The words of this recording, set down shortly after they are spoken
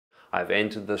I've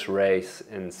entered this race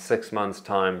in 6 months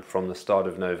time from the start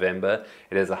of November.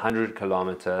 It is 100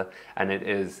 kilometer and it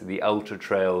is the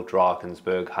Ultra-Trail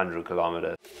Drakensberg 100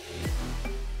 kilometer.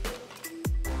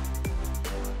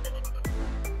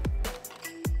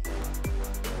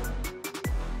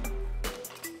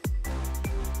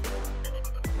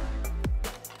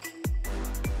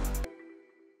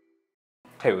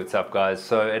 Hey, what's up guys?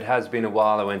 So it has been a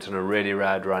while. I went on a really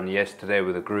rad run yesterday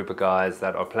with a group of guys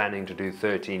that are planning to do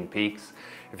 13 peaks.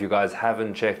 If you guys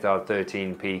haven't checked out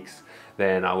 13 peaks,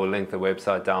 then I will link the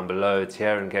website down below. It's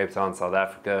here in Cape Town, South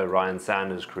Africa. Ryan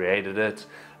Sanders created it.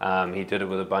 He did it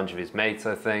with a bunch of his mates,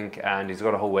 I think, and he's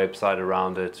got a whole website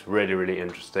around it. Really, really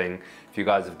interesting. If you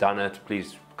guys have done it,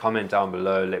 please comment down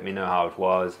below, let me know how it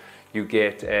was. You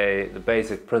get the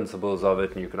basic principles of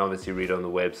it, and you can obviously read on the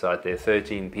website. There are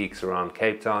 13 peaks around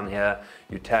Cape Town here.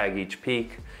 You tag each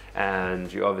peak,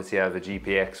 and you obviously have a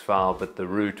GPX file, but the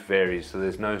route varies, so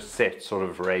there's no set sort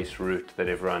of race route that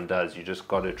everyone does. You just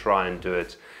got to try and do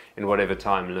it in whatever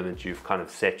time limit you've kind of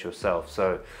set yourself.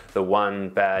 So the one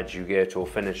badge you get or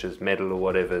finisher's medal or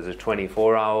whatever is a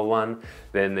 24-hour one,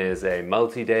 then there's a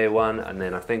multi-day one, and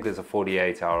then I think there's a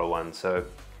 48-hour one. So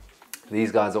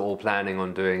these guys are all planning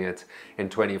on doing it in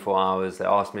 24 hours. They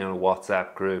asked me on a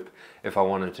WhatsApp group if I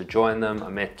wanted to join them. I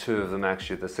met two of them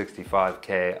actually at the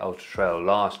 65K Ultra Trail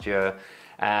last year.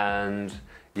 And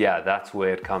yeah, that's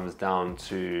where it comes down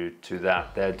to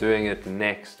that. They're doing it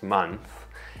next month.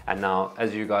 And now,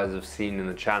 as you guys have seen in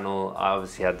the channel, I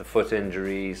obviously had the foot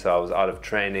injury, so I was out of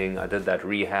training. I did that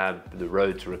rehab, the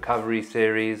Road to Recovery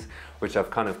series, which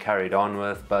I've kind of carried on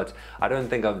with, but I don't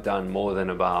think I've done more than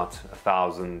about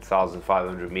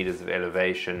 1,500 meters of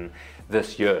elevation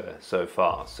this year so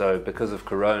far. So because of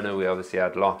Corona, we obviously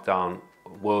had lockdown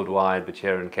worldwide, but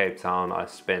here in Cape Town, I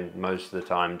spent most of the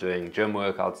time doing gym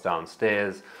workouts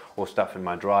downstairs or stuff in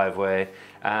my driveway,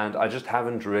 and I just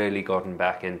haven't really gotten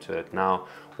back into it. Now,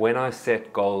 when I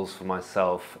set goals for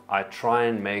myself, I try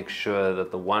and make sure that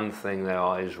the one thing they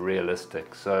are is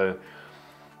realistic. So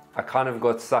I kind of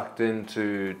got sucked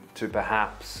into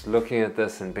perhaps looking at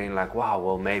this and being like, wow,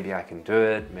 well, maybe I can do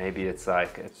it. Maybe it's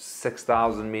like it's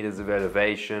 6,000 meters of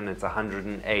elevation, it's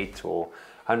 108 or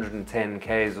 110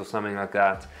 Ks or something like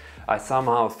that. I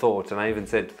somehow thought, and I even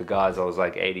said to the guys, I was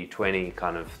like 80-20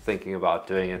 kind of thinking about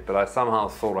doing it, but I somehow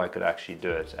thought I could actually do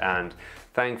it. And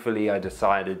thankfully I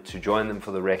decided to join them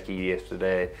for the recce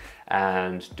yesterday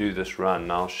and do this run.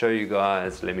 And I'll show you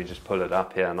guys, let me just pull it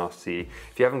up here and I'll see.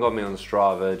 If you haven't got me on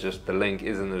Strava, just the link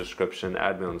is in the description,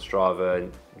 add me on Strava,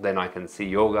 and then I can see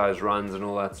your guys' runs and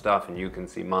all that stuff, and you can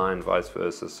see mine, vice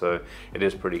versa, so it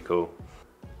is pretty cool.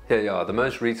 Here you are, the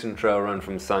most recent trail run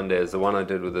from Sunday is the one I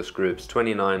did with this group. It's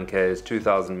 29 Ks,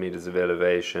 2,000 meters of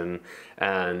elevation,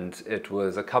 and it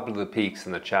was a couple of the peaks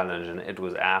in the challenge, and it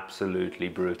was absolutely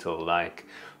brutal, like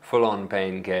full-on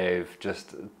pain cave.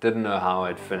 Just didn't know how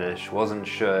I'd finish, wasn't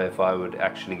sure if I would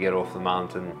actually get off the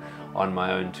mountain on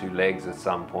my own two legs at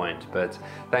some point, but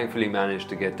thankfully managed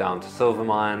to get down to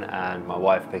Silvermine, and my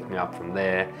wife picked me up from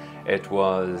there. It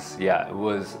was, yeah, it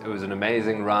was an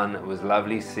amazing run. It was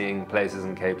lovely seeing places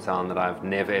in Cape Town that I've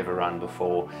never ever run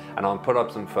before, and I'll put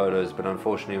up some photos, but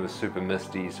unfortunately it was super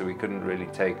misty, so we couldn't really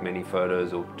take many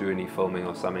photos or do any filming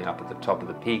or something up at the top of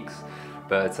the peaks.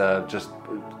 But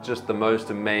just the most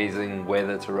amazing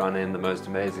weather to run in, the most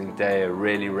amazing day, a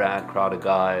really rad crowd of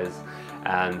guys.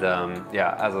 And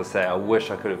yeah, as I say, I wish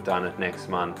I could have done it next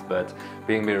month, but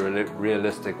being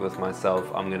realistic with myself,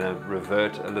 I'm going to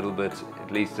revert a little bit,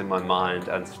 at least in my mind,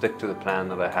 and stick to the plan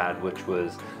that I had, which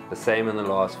was the same in the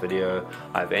last video.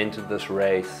 I've entered this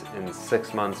race in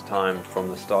 6 months time from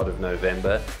the start of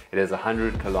November. It is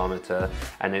 100 kilometer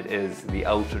and it is the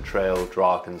Ultra-Trail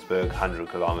Drakensberg 100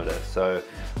 kilometer. So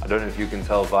I don't know if you can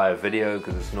tell via video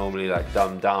because it's normally like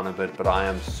dumbed down a bit, but I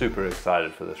am super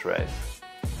excited for this race.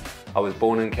 I was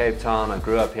born in Cape Town, I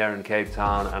grew up here in Cape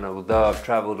Town, and although I've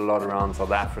traveled a lot around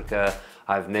South Africa,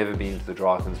 I've never been to the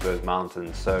Drakensberg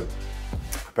mountains. So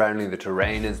apparently the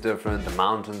terrain is different, the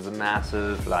mountains are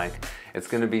massive, like it's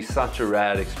going to be such a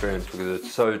rad experience because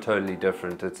it's so totally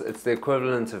different. It's the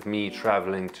equivalent of me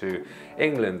traveling to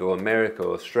England or America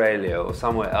or Australia or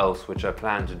somewhere else, which I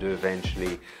plan to do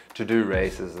eventually, to do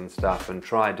races and stuff and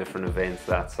try different events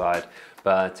that side.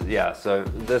 But yeah, so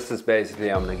this is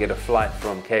basically, I'm going to get a flight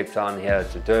from Cape Town here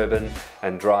to Durban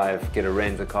and drive, get a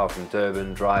rental car from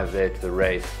Durban, drive there to the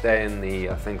race, stay in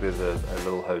the, I think there's a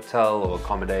little hotel or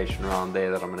accommodation around there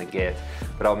that I'm going to get.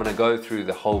 But I'm going to go through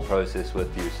the whole process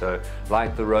with you. So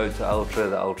like the Road to Ultra,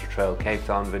 the Ultra Trail Cape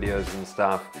Town videos and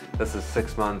stuff, this is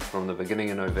 6 months from the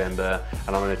beginning of November,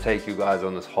 and I'm going to take you guys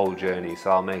on this whole journey. So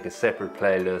I'll make a separate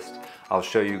playlist. I'll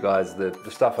show you guys the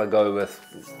stuff I go with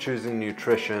choosing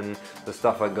nutrition, the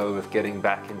stuff I go with getting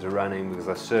back into running, because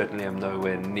I certainly am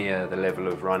nowhere near the level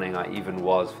of running I even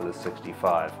was for the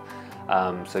 65.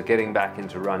 So getting back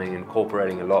into running,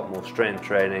 incorporating a lot more strength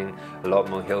training, a lot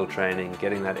more hill training,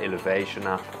 getting that elevation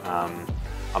up.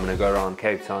 I'm going to go around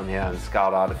Cape Town here and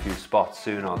scout out a few spots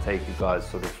soon. I'll take you guys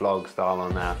sort of vlog style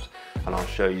on that, and I'll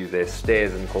show you there's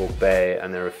stairs in Cork Bay,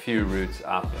 and there are a few routes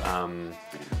up.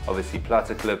 Obviously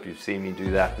Platteklip, you've seen me do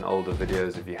that in older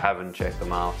videos if you haven't checked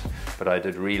them out, but I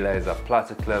did relays up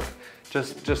Platteklip,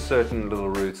 just certain little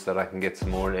routes that I can get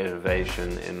some more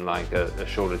elevation in like a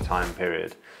shorter time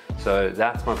period. So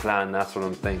that's my plan, that's what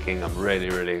I'm thinking. I'm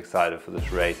really excited for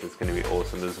this race. It's going to be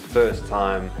awesome. This is the first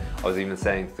time, I was even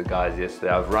saying to the guys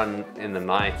yesterday, I've run in the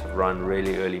night, I've run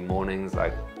really early mornings,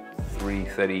 like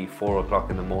 3:30, 4 o'clock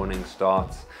in the morning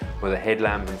starts with a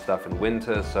headlamp and stuff in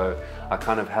winter, so I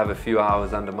kind of have a few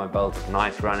hours under my belt of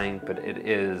night running, but it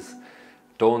is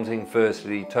daunting.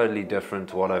 Firstly, totally different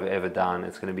to what I've ever done.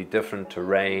 It's going to be different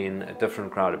terrain, a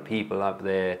different crowd of people up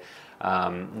there.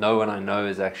 No one I know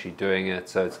is actually doing it,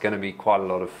 so it's going to be quite a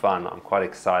lot of fun. I'm quite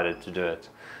excited to do it.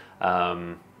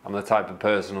 I'm the type of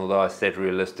person, although I set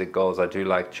realistic goals, I do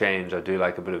like change, I do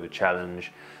like a bit of a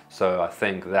challenge. So I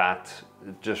think that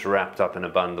just wrapped up in a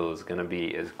bundle is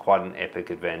quite an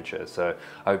epic adventure. So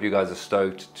I hope you guys are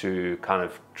stoked to kind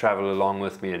of travel along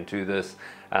with me and do this.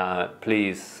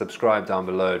 Please subscribe down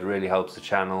below. It really helps the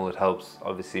channel. It helps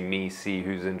obviously me see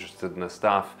who's interested in the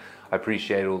stuff. I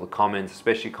appreciate all the comments,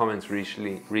 especially comments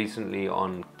recently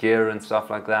on gear and stuff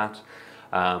like that.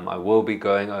 I will be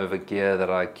going over gear that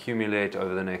I accumulate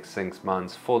over the next 6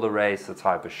 months for the race, the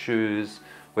type of shoes,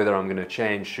 whether I'm going to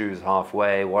change shoes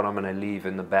halfway, what I'm going to leave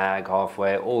in the bag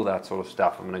halfway, all that sort of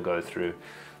stuff I'm going to go through.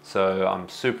 So I'm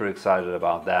super excited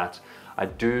about that. I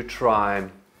do try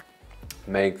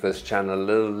make this channel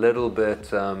a little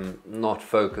bit not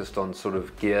focused on sort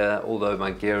of gear, although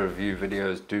my gear review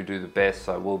videos do the best,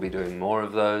 so I will be doing more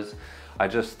of those. I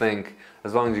just think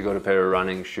as long as you've got a pair of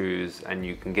running shoes and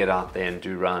you can get out there and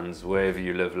do runs wherever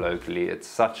you live locally, it's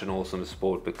such an awesome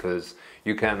sport because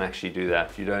you can actually do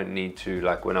that. You don't need to,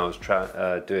 like when I was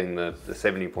doing the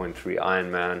 70.3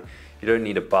 Ironman, you don't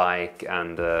need a bike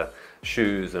and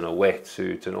shoes and a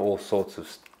wetsuit and all sorts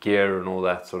of gear and all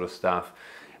that sort of stuff.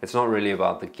 It's not really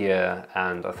about the gear,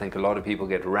 and I think a lot of people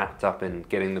get wrapped up in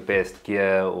getting the best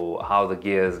gear or how the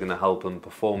gear is going to help them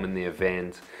perform in the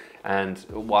event. And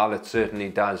while it certainly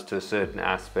does to a certain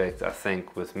aspect, I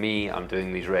think with me, I'm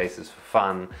doing these races for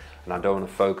fun, and I don't want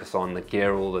to focus on the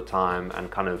gear all the time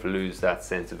and kind of lose that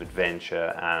sense of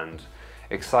adventure and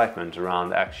excitement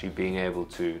around actually being able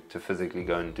to physically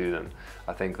go and do them.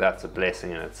 I think that's a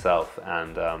blessing in itself,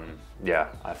 and yeah,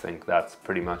 I think that's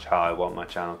pretty much how I want my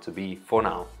channel to be for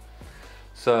now.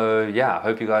 So yeah, I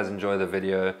hope you guys enjoy the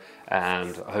video,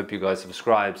 and I hope you guys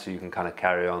subscribe so you can kind of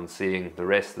carry on seeing the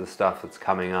rest of the stuff that's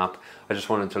coming up. I just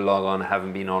wanted to log on, I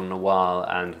haven't been on in a while,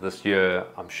 and this year,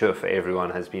 I'm sure for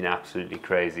everyone, has been absolutely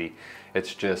crazy.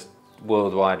 It's just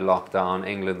worldwide lockdown.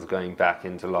 England's going back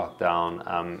into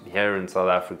lockdown. Here in South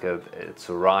Africa, it's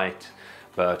alright,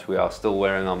 but we are still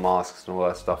wearing our masks and all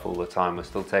that stuff all the time. We're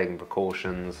still taking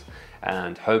precautions,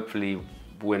 and hopefully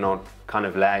we're not kind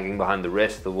of lagging behind the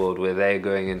rest of the world where they're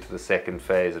going into the second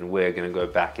phase and we're going to go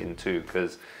back into,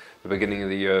 because the beginning of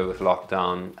the year with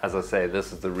lockdown, as I say,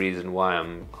 this is the reason why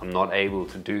I'm not able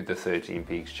to do the 13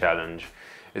 Peaks challenge,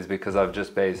 is because I've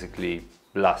just basically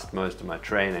lost most of my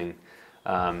training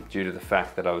due to the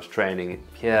fact that I was training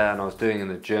here and I was doing in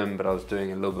the gym, but I was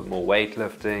doing a little bit more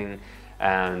weightlifting,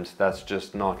 and that's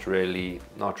just not really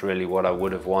what I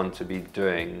would have wanted to be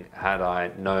doing had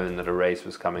I known that a race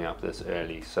was coming up this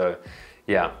early. So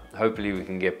yeah, hopefully we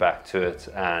can get back to it,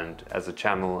 and as a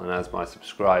channel and as my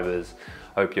subscribers,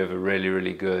 hope you have a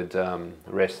really good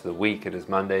rest of the week. It is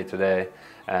Monday today,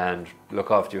 and look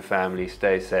after your family,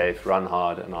 stay safe, run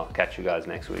hard, and I'll catch you guys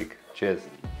next week. Cheers.